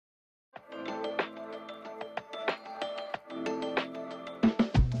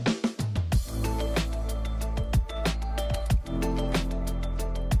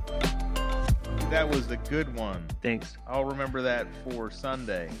That was a good one. Thanks. I'll remember that for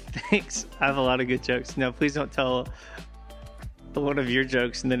Sunday. Thanks. I have a lot of good jokes. Now, please don't tell one of your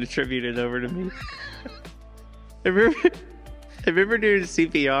jokes and then attribute it over to me. I remember doing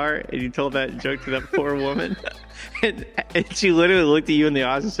CPR and you told that joke to that poor woman. and she literally looked at you in the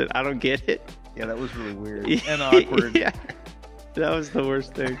eyes and said, I don't get it. Yeah, that was really weird and awkward. Yeah, that was the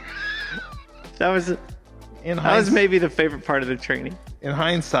worst thing. That was maybe the favorite part of the training. In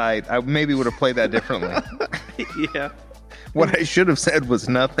hindsight, I maybe would have played that differently. Yeah. What I should have said was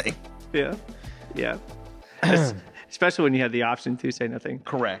nothing. Yeah. Yeah. Especially when you had the option to say nothing.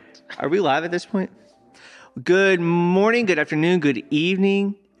 Correct. Are we live at this point? Good morning, good afternoon, good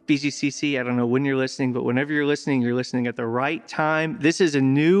evening, BGCC. I don't know when you're listening, but whenever you're listening at the right time. This is a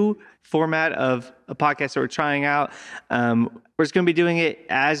new format of a podcast that we're trying out. We're just going to be doing it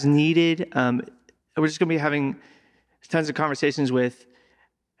as needed. We're just going to be having tons of conversations with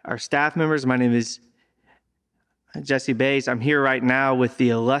our staff members. My name is Jesse Bays. I'm here right now with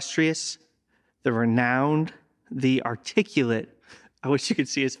the illustrious, the renowned, the articulate, I wish you could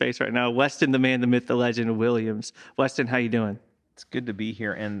see his face right now, Weston, the man, the myth, the legend, Williams. Weston, how you doing? It's good to be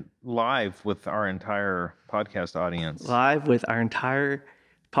here and live with our entire podcast audience. Live with our entire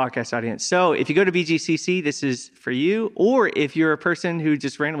podcast audience. So if you go to BGCC, this is for you. Or if you're a person who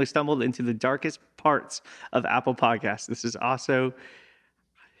just randomly stumbled into the darkest parts of Apple Podcasts, this is also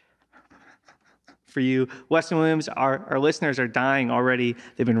for you. Weston Williams, our listeners are dying already.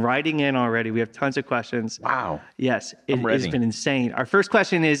 They've been writing in already. We have tons of questions. Wow. Yes, it has been insane. Our first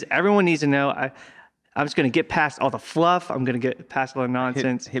question is, everyone needs to know, I'm just going to get past all the fluff. I'm going to get past all the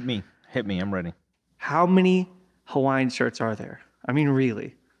nonsense. Hit me. I'm ready. How many Hawaiian shirts are there? I mean,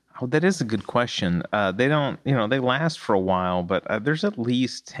 really? Oh, that is a good question. They don't, they last for a while, but there's at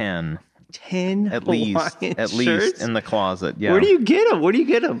least 10. 10 at Hawaiian least in the closet. Yeah. Where do you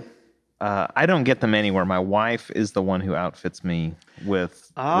get them? I don't get them anywhere. My wife is the one who outfits me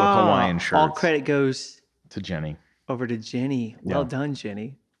with Hawaiian shirts. All credit goes to Jenny. Over to Jenny. Well done,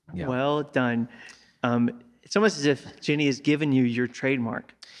 Jenny. Yeah. Well done. It's almost as if Jenny has given you your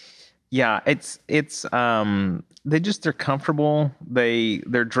trademark. Yeah, it's they're comfortable.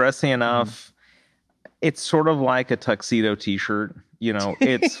 They're dressy enough. It's sort of like a tuxedo t-shirt.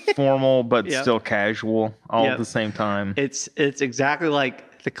 It's formal but still casual all at the same time. It's exactly like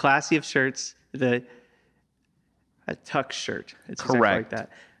the classy of shirts, a tux shirt. It's correct. Exactly like that.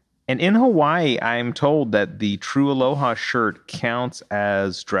 And in Hawaii, I'm told that the True Aloha shirt counts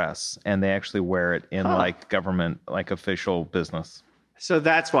as dress, and they actually wear it in government, official business. So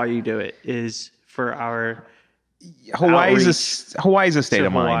that's why you do it, is for our Hawaii's a state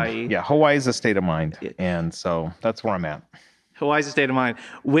of Hawaii. mind. Yeah, Hawaii's a state of mind, and so that's where I'm at. Hawaii's a state of mind,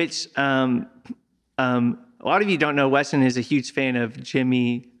 which a lot of you don't know. Weston is a huge fan of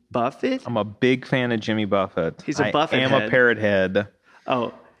Jimmy Buffett. I'm a big fan of Jimmy Buffett. He's a Buffett head. I am a parrot head.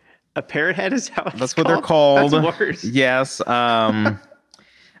 Oh, a parrot head is how it's That's what they're called. That's worse. Yes. And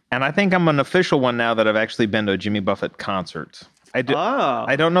I think I'm an official one now that I've actually been to a Jimmy Buffett concert. I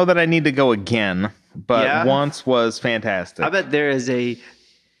don't know that I need to go again, but once was fantastic. I bet there is a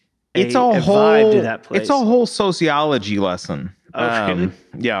whole vibe to that place. It's a whole sociology lesson. Oh, really?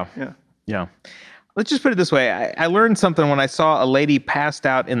 Yeah. Let's just put it this way. I learned something when I saw a lady passed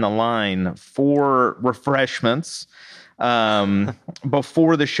out in the line for refreshments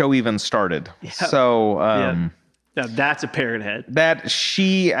before the show even started. Yeah. So now that's a parrot head. I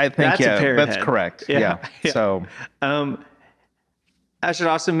think that's a parrot head. That's correct. Yeah. So I should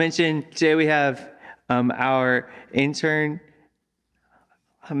also mention today we have our intern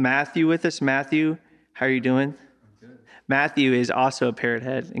Matthew with us. Matthew, how are you doing? I'm good. Matthew is also a parrot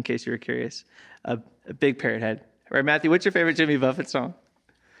head, in case you were curious. A big parrot head. Right, Matthew, what's your favorite Jimmy Buffett song?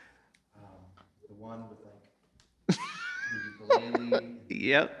 The one with the ukulele.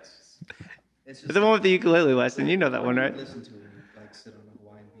 Yep. It's the one with the ukulele, Weston. You know that one, right? Listen to it and sit on a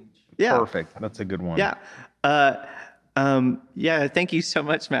Hawaiian beach. Yeah. Perfect. That's a good one. Yeah. Thank you so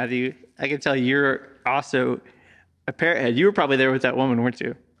much, Matthew. I can tell you're also a parrot head. You were probably there with that woman, weren't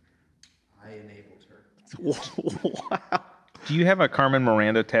you? I enabled her. Wow. Do you have a Carmen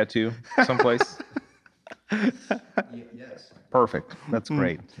Miranda tattoo someplace? Yes. Perfect. That's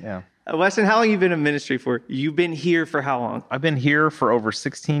great. Yeah. Weston, how long have you been in ministry for? You've been here for how long? I've been here for over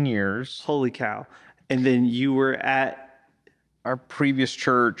 16 years. Holy cow. And then you were at our previous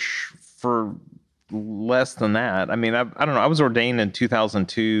church for less than that. I mean, I don't know. I was ordained in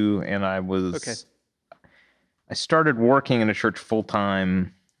 2002 and I started working in a church full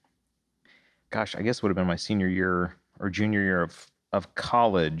time. Gosh, I guess it would have been my senior year or junior year of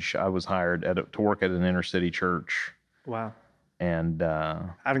college. I was hired to work at an inner city church. Wow. And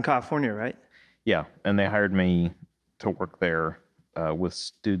out in California, right? Yeah, and they hired me to work there with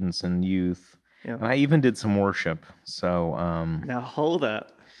students and youth. Yeah. And I even did some worship. So Now hold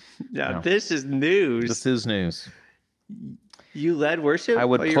up. Now Yeah. this is news. this is news. You led worship? I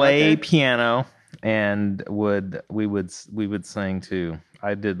would while you were play out there? piano and we would sing too.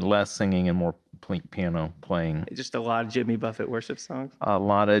 I did less singing and more piano playing. Just a lot of Jimmy Buffett worship songs. A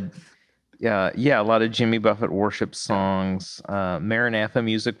lot of a lot of Jimmy Buffett worship songs. Maranatha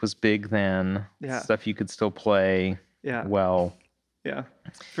music was big then. Yeah. Stuff you could still play Yeah. well. Yeah.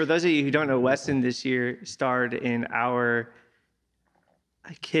 For those of you who don't know, Weston this year starred in our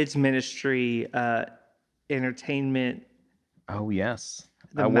kids ministry entertainment. Oh yes.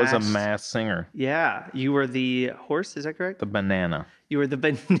 The I was a masked- mass singer. Yeah. You were the horse, is that correct? The banana. You were the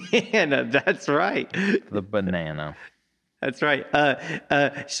banana. That's right. The banana. That's right.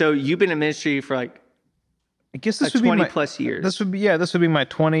 So you've been in ministry for like I guess this would 20 be my, plus years. This would be my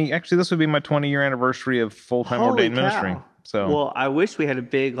 20. Actually, this would be my 20-year anniversary of full-time Holy ordained cow. ministry. So Well, I wish we had a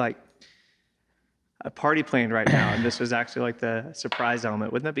big a party planned right now, and this was actually like the surprise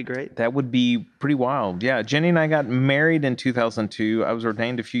element. Wouldn't that be great? that would be pretty wild. Yeah, Jenny and I got married in 2002. I was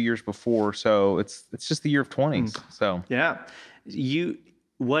ordained a few years before, so it's just the year of 20s. So Yeah.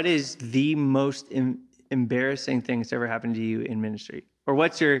 What is the most embarrassing thing that's ever happened to you in ministry? Or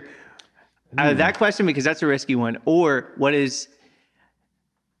what's your that question, because that's a risky one. Or what is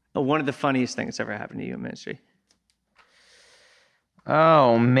one of the funniest things that's ever happened to you in ministry?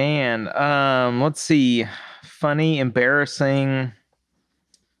 oh man, let's see. Funny, embarrassing.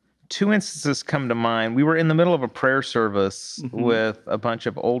 Two instances come to mind. We were in the middle of a prayer service with a bunch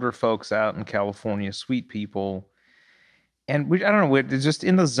of older folks out in California, sweet people. And I don't know, we're just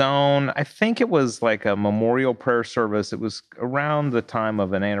in the zone. I think it was like a memorial prayer service. It was around the time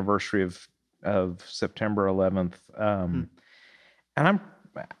of an anniversary of September 11th. And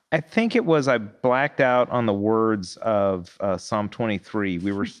I think it was, I blacked out on the words of Psalm 23.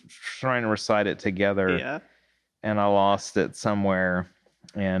 We were trying to recite it together. Yeah. And I lost it somewhere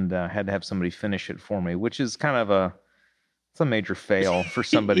and had to have somebody finish it for me, which is kind of it's a major fail for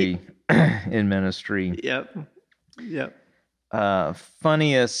somebody in ministry. Yep. Yep.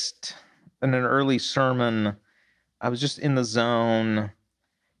 Funniest, in an early sermon, I was just in the zone,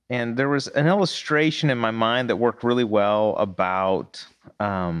 and there was an illustration in my mind that worked really well about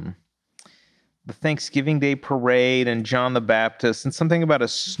the Thanksgiving Day parade and John the Baptist, and something about a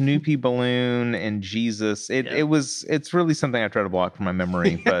Snoopy balloon and Jesus. It's really something I try to block from my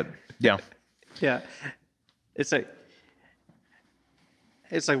memory, but yeah. Yeah. It's like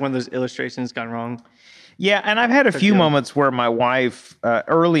one of those illustrations gone wrong. Yeah, and I've had a few deal. moments where my wife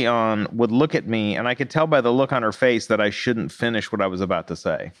early on would look at me, and I could tell by the look on her face that I shouldn't finish what I was about to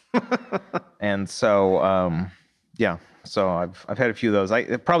say. And so, so I've had a few of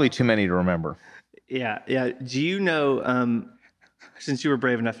those. Probably too many to remember. Yeah. Yeah. Do you know, since you were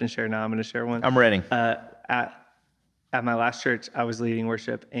brave enough to share now, I'm going to share one. I'm ready. At my last church, I was leading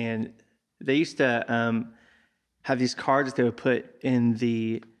worship, and they used to have these cards they would put in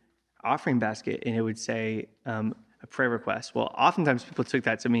the offering basket, and it would say a prayer request. Well, oftentimes people took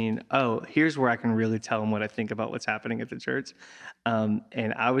that to mean, oh, here's where I can really tell them what I think about what's happening at the church.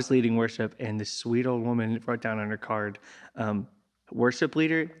 And I was leading worship, and this sweet old woman wrote down on her card, worship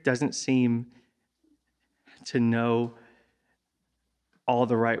leader doesn't seem to know all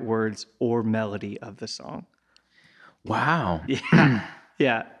the right words or melody of the song. Wow. Yeah.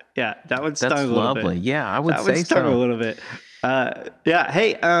 Yeah. Yeah. That one stung That's a little lovely. bit. Yeah, I would That say one stung a so. little bit. Yeah.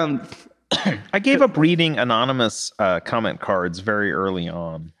 Hey, I gave up reading anonymous comment cards very early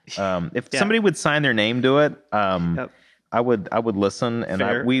on. If somebody would sign their name to it, Yep. I would listen, and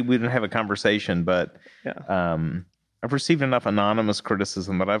Fair. we didn't have a conversation, but Yeah. I've received enough anonymous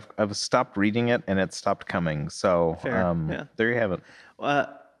criticism that I've stopped reading it, and it stopped coming. So Fair. Yeah. there you have it.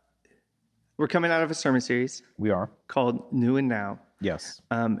 We're coming out of a sermon series We are. called New and Now. Yes.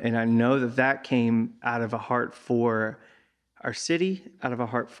 And I know that came out of a heart for our city, out of a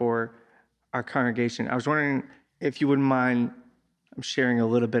heart for our congregation. I was wondering if you wouldn't mind sharing a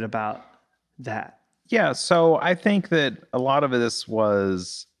little bit about that. Yeah, so I think that a lot of this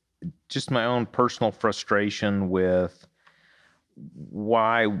was just my own personal frustration with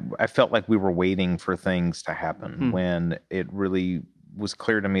why I felt like we were waiting for things to happen when it really was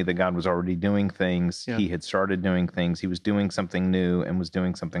clear to me that God was already doing things. Yeah. He had started doing things. He was doing something new and was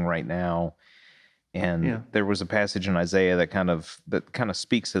doing something right now. And there was a passage in Isaiah that kind of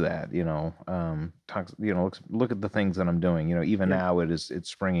speaks to that, talks, look at the things that I'm doing, even now it's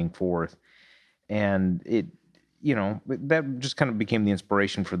springing forth. And it, that just kind of became the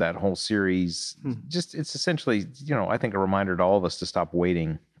inspiration for that whole series. Just, it's essentially, I think a reminder to all of us to stop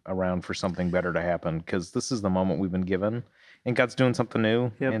waiting around for something better to happen, because this is the moment we've been given, and God's doing something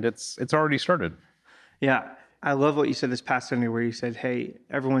new, Yep. and it's already started. Yeah. I love what you said this past Sunday, where you said, hey,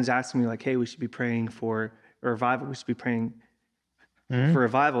 everyone's asking me like, hey, we should be praying for a revival. We should be praying for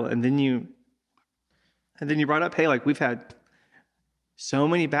revival. And then you brought up, hey, like we've had so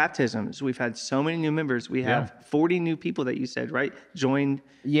many baptisms. We've had so many new members. We have 40 new people that you said, right? Joined.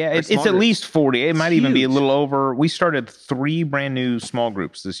 Yeah, our it's small at group. least 40. It might even be a huge. little over. We started 3 brand new small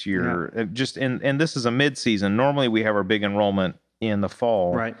groups this year. And this is a mid-season. Normally we have our big enrollment in the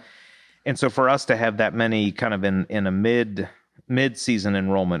fall. Right. And so for us to have that many kind of in a mid-season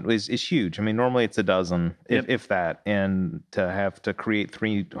enrollment is huge. I mean, normally it's a dozen, if that. And to have to create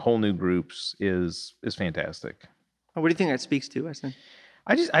 3 whole new groups is fantastic. What do you think that speaks to, Weston?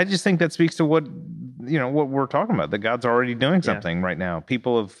 I just think that speaks to what we're talking about, that God's already doing something right now.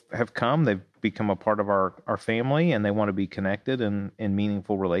 People have come, they've become a part of our family, and they want to be connected in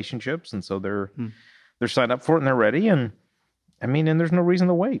meaningful relationships. And so they're signed up for it and they're ready. And I mean, and there's no reason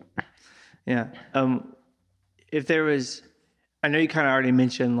to wait. Yeah. If there was, I know you kind of already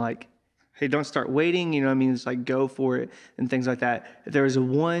mentioned like, hey, don't start waiting. You know what I mean? It's like, go for it and things like that. If there was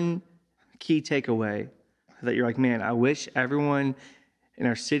one key takeaway that you're like, man, I wish everyone in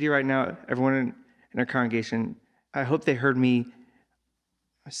our city right now, everyone in our congregation, I hope they heard me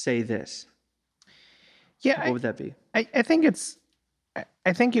say this. Yeah. What would that be? I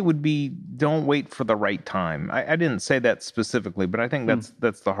think it would be, don't wait for the right time. I didn't say that specifically, but I think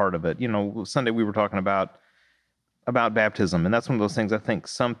that's the heart of it. You know, Sunday we were talking about baptism, and that's one of those things I think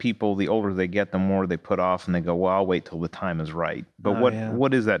some people, the older they get, the more they put off, and they go, well, I'll wait till the time is right. But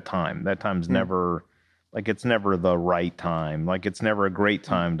what is that time? That time's never, like, it's never the right time. Like, it's never a great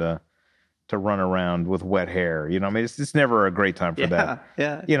time to run around with wet hair. You know, I mean, it's never a great time for that.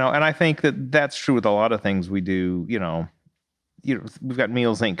 Yeah. You know, and I think that's true with a lot of things we do. You know, we've got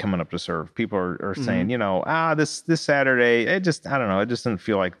Meals Inc. coming up to serve. People are saying, this Saturday, I don't know, it just didn't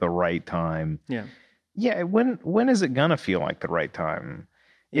feel like the right time. Yeah. Yeah. When is it gonna feel like the right time?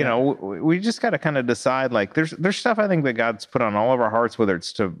 You know, we just got to kind of decide, like, there's stuff I think that God's put on all of our hearts, whether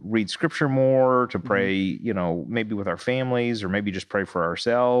it's to read scripture more, to pray, maybe with our families, or maybe just pray for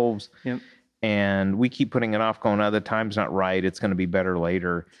ourselves. Yep. And we keep putting it off, going, the time's not right, it's going to be better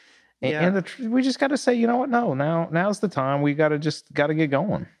later. And we just got to say, you know what? No, now's the time. We got to get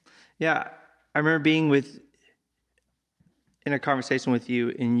going. Yeah. I remember being in a conversation with you,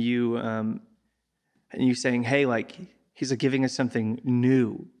 and you saying, hey, like, he's like giving us something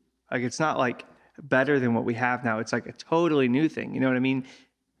new. Like, it's not like better than what we have now. It's like a totally new thing. You know what I mean?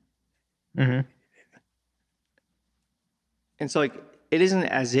 Mm-hmm. And so, like, it isn't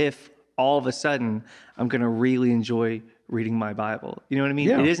as if all of a sudden I'm going to really enjoy reading my Bible. You know what I mean?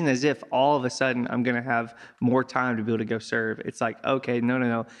 Yeah. It isn't as if all of a sudden I'm going to have more time to be able to go serve. It's like, okay,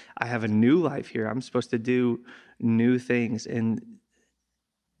 no. I have a new life here. I'm supposed to do new things. And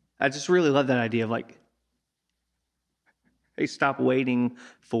I just really love that idea of like, hey, stop waiting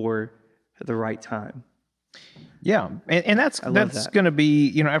for the right time. Yeah. And that's going to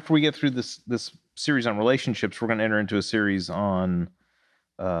be, after we get through this series on relationships, we're going to enter into a series on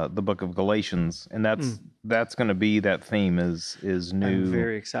the book of Galatians, and that's going to be that theme is new. I'm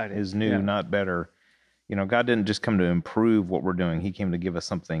very excited. Is new, not better. God didn't just come to improve what we're doing; He came to give us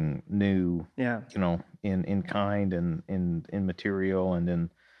something new. Yeah. In kind and in material and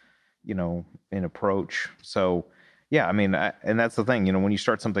in approach. So, yeah, I mean, and that's the thing. When you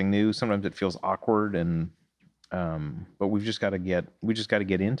start something new, sometimes it feels awkward, but we just got to get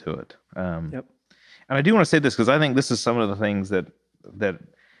into it. Yep. And I do want to say this, because I think this is some of the things that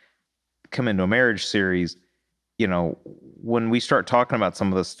come into a marriage series. When we start talking about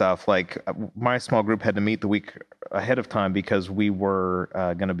some of this stuff, like my small group had to meet the week ahead of time because we were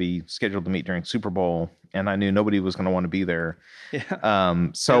going to be scheduled to meet during Super Bowl, and I knew nobody was going to want to be there. Yeah.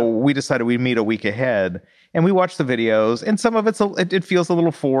 So we decided we'd meet a week ahead, and we watched the videos, and some of it feels a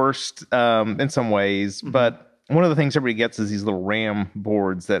little forced in some ways, but one of the things everybody gets is these little RAM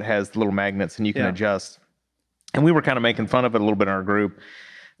boards that has the little magnets, and you can adjust. And we were kind of making fun of it a little bit in our group,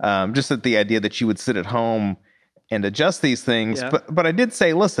 just at the idea that you would sit at home and adjust these things. Yeah. But I did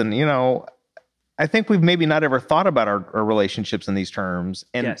say, listen, I think we've maybe not ever thought about our relationships in these terms.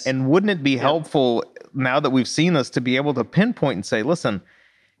 And wouldn't it be helpful now that we've seen this to be able to pinpoint and say, listen,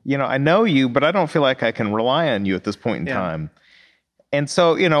 I know you, but I don't feel like I can rely on you at this point in time. And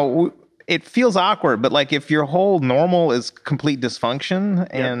so, it feels awkward, but like if your whole normal is complete dysfunction,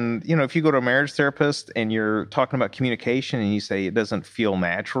 and if you go to a marriage therapist and you're talking about communication and you say it doesn't feel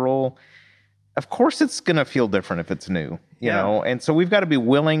natural, of course it's going to feel different if it's new, you know? And so we've got to be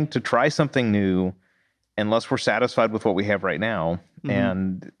willing to try something new unless we're satisfied with what we have right now.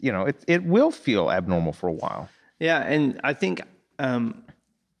 And, it will feel abnormal for a while. Yeah. And I think, what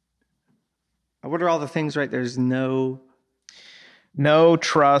are all the things, right? There's no,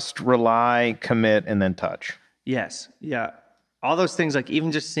 Trust, rely, commit, and then touch. yes. Yeah. All those things, like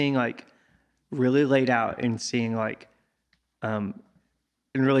even just seeing like really laid out and seeing like, and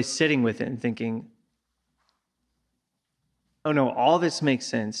really sitting with it and thinking, oh no, all this makes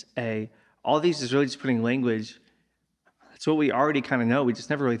sense. All these is really just putting language. It's what we already kind of know. We just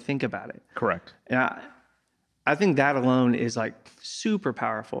never really think about it. Correct. And I think that alone is like super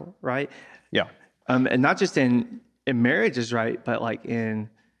powerful, right? Yeah. And not just in marriages, right? But like in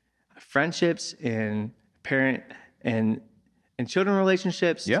friendships, in parent and children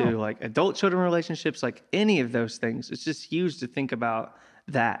relationships, Yeah. to like adult children relationships, like any of those things. It's just huge to think about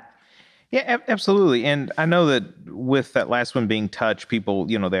that. Yeah, absolutely. And I know that with that last one being touch, people,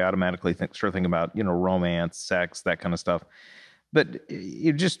 they automatically start thinking about, romance, sex, that kind of stuff. But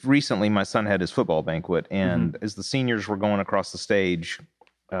just recently, my son had his football banquet, and as the seniors were going across the stage,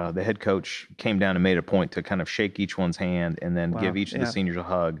 the head coach came down and made a point to kind of shake each one's hand and then give each of the seniors a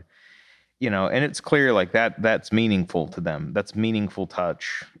hug. And it's clear like that's meaningful to them. That's meaningful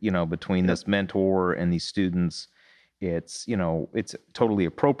touch, between this mentor and these students. It's, it's totally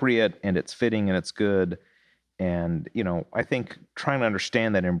appropriate and it's fitting and it's good. And, I think trying to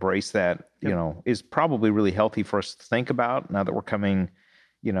understand that, embrace that, is probably really healthy for us to think about now that we're coming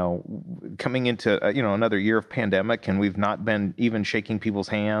into, another year of pandemic, and we've not been even shaking people's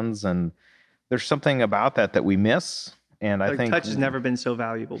hands. And there's something about that we miss. And I think touch has never been so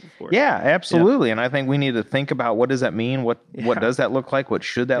valuable before. Yeah, absolutely. And I think we need to think about, what does that mean? What does that look like? What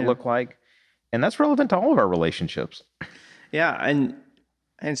should that look like? And that's relevant to all of our relationships. Yeah.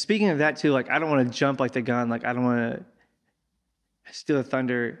 And speaking of that too, like, I don't want to jump like the gun. Like, I don't want to steal the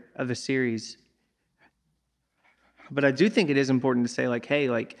thunder of the series, but I do think it is important to say like, hey,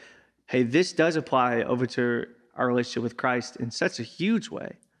 this does apply over to our relationship with Christ in such a huge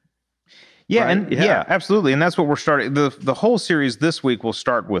way. Yeah, right? and absolutely. And that's what we're starting. The whole series this week will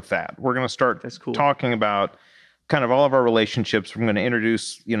start with that. We're going to start talking about kind of all of our relationships. We're going to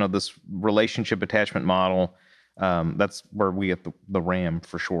introduce, this relationship attachment model. That's where we get the RAM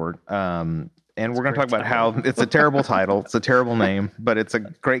for short. And we're going to talk about how it's a terrible title. It's a terrible name, but it's a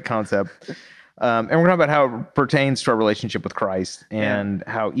great concept. And we're going to talk about how it pertains to our relationship with Christ, and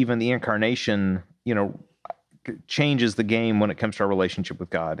how even the incarnation, changes the game when it comes to our relationship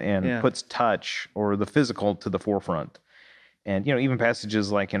with God, and puts touch or the physical to the forefront. And, even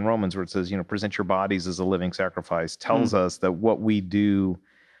passages like in Romans where it says, present your bodies as a living sacrifice, tells us that what we do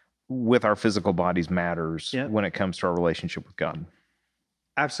with our physical bodies matters when it comes to our relationship with God.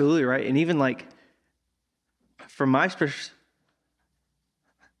 Absolutely. Right. And even like from my perspective,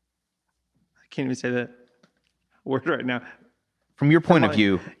 I can't even say the word right now. From your point of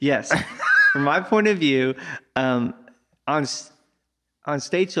view. Yes. From my point of view, on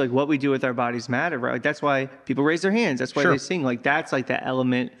stage, like what we do with our bodies matter, right? Like that's why people raise their hands. That's why they sing. Like that's like the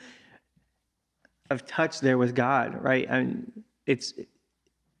element of touch there with God, right? And it's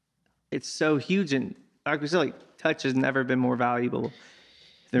so huge, and like we said, like touch has never been more valuable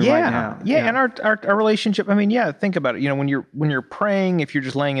than right now. Yeah, and our relationship. I mean, think about it. When you're praying, if you're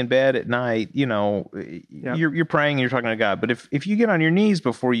just laying in bed at night, you're praying and you're talking to God. But if you get on your knees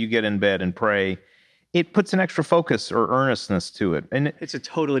before you get in bed and pray, it puts an extra focus or earnestness to it, and it's a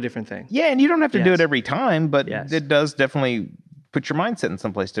totally different thing. Yeah, and you don't have to do it every time, but it does definitely put your mindset in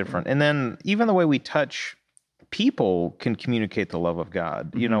someplace different. And then even the way we touch people can communicate the love of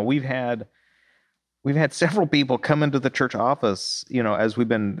God. We've had several people come into the church office, as we've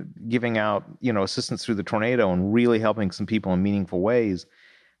been giving out, assistance through the tornado and really helping some people in meaningful ways.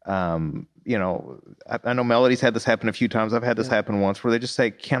 I know Melody's had this happen a few times. I've had this happen once where they just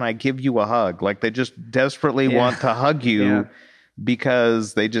say, "Can I give you a hug?" Like they just desperately want to hug you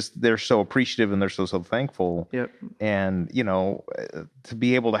because they're so appreciative and they're so thankful. Yep. And, to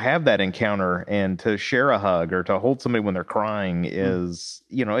be able to have that encounter and to share a hug or to hold somebody when they're crying is,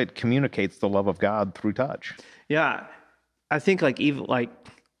 it communicates the love of God through touch. Yeah. I think like even like,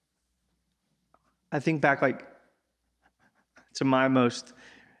 I think back like to my most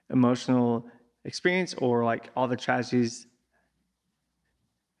emotional experience, or like all the tragedies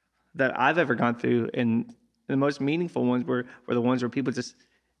that I've ever gone through, and the most meaningful ones were the ones where people just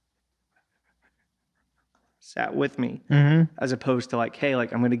sat with me, as opposed to like, hey,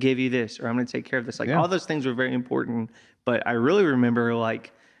 like I'm going to give you this, or I'm going to take care of this. Like all those things were very important, but I really remember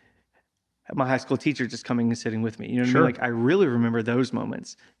like my high school teacher just coming and sitting with me. You know what I mean? Like I really remember those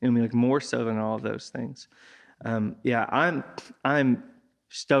moments. You know what I mean? Like more so than all of those things. I'm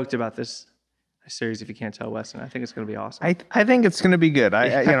stoked about this series if you can't tell, Weston. I think it's going to be awesome. I think it's going to be good.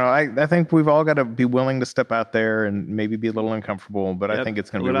 I think we've all got to be willing to step out there and maybe be a little uncomfortable, but I think it's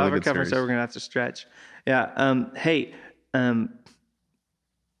going to be a really good series. We're going to have to stretch. Yeah. Hey,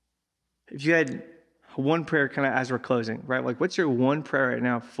 if you had one prayer kind of as we're closing, right? Like, what's your one prayer right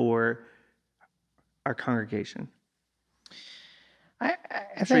now for our congregation?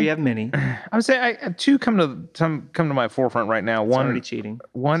 I'm sure you have many. I would say two come to my forefront right now. It's already cheating.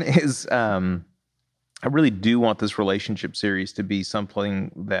 One is I really do want this relationship series to be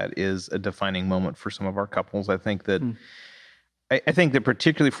something that is a defining moment for some of our couples. I think that I think that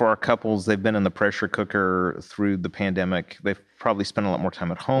particularly for our couples, they've been in the pressure cooker through the pandemic. They've probably spent a lot more time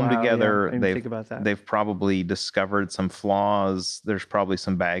at home together. Yeah, I didn't think about that. They've probably discovered some flaws. There's probably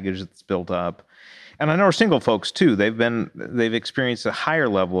some baggage that's built up. And I know our single folks too. They've experienced a higher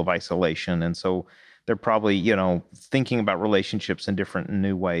level of isolation, and so they're probably thinking about relationships in different and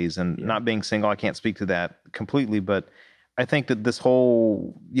new ways. And not being single, I can't speak to that completely, but I think that this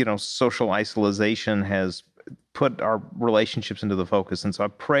whole social isolation has put our relationships into the focus. And so I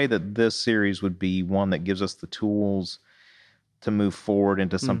pray that this series would be one that gives us the tools to move forward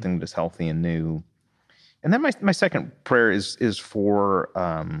into something that's healthy and new. And then my second prayer is for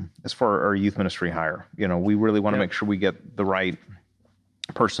our youth ministry hire. We really want to make sure we get the right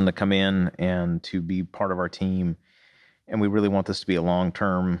person to come in and to be part of our team. And we really want this to be a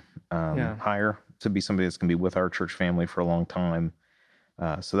long-term hire, to be somebody that's going to be with our church family for a long time.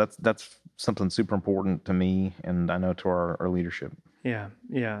 So that's something super important to me, and I know to our leadership. Yeah.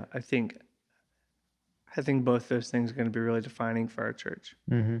 I think both those things are going to be really defining for our church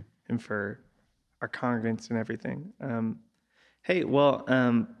and for our congregants and everything. Hey, well,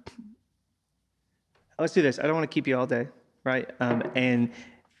 let's do this. I don't want to keep you all day, right? And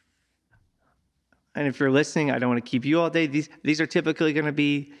if you're listening, I don't want to keep you all day. These are typically going to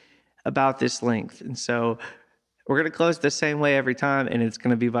be about this length, and so we're going to close the same way every time, and it's going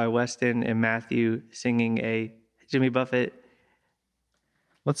to be by Weston and Matthew singing a Jimmy Buffett.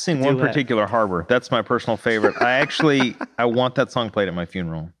 Let's sing one particular Harbor. That's my personal favorite. I want that song played at my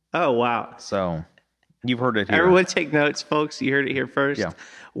funeral. Oh, wow. So you've heard it here. Everyone take notes, folks. You heard it here first. Yeah.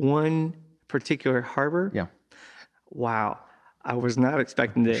 One particular harbor? Yeah. Wow. I was not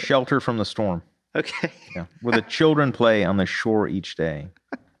expecting to. Shelter from the storm. Okay. Yeah. Where the children play on the shore each day,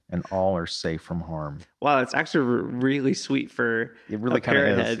 and all are safe from harm. Wow, it's actually really sweet for it really kind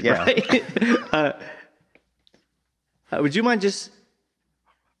of is. Yeah. Right? Would you mind just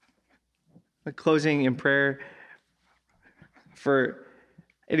closing in prayer for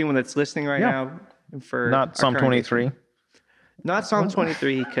anyone that's listening right now? And for not Psalm 23. Not Psalm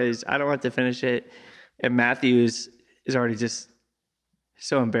 23, because I don't want to finish it. And Matthew is already just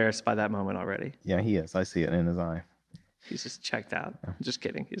so embarrassed by that moment already. Yeah, he is. I see it in his eye. He's just checked out. I'm just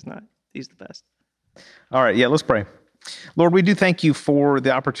kidding. He's not. He's the best. All right. Yeah, let's pray. Lord, we do thank you for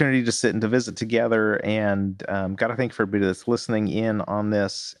the opportunity to sit and to visit together. And God, I thank you for everybody that's listening in on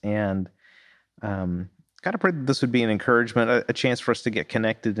this. And God, I pray that this would be an encouragement, a chance for us to get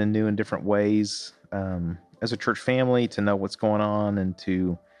connected in new and different ways as a church family, to know what's going on, and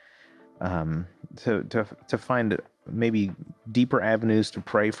to find maybe deeper avenues to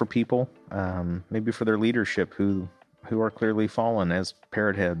pray for people, maybe for their leadership who are clearly fallen as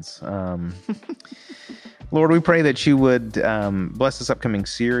parrot heads. Lord, we pray that you would bless this upcoming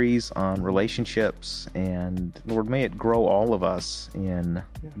series on relationships, and Lord, may it grow all of us in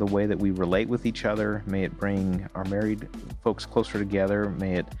the way that we relate with each other. May it bring our married folks closer together.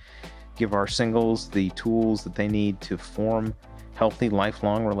 May it give our singles the tools that they need to form healthy,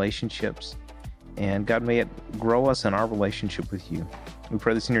 lifelong relationships. And God, may it grow us in our relationship with you. We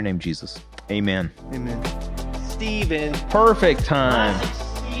pray this in your name, Jesus. Amen. Amen. Stephen. Perfect time.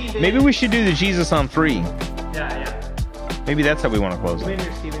 Maybe we should do the Jesus on 3. Yeah. Maybe that's how we want to close it. Come in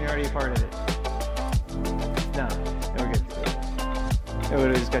here, Stephen. You're already a part of it. No, we're good.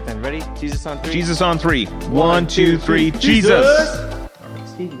 Everybody just got done. Ready? Jesus on 3? Jesus on 3. 1, 2, 3. Jesus!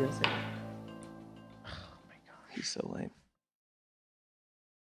 Steve, you gotta say it. Oh my God. He's so lame.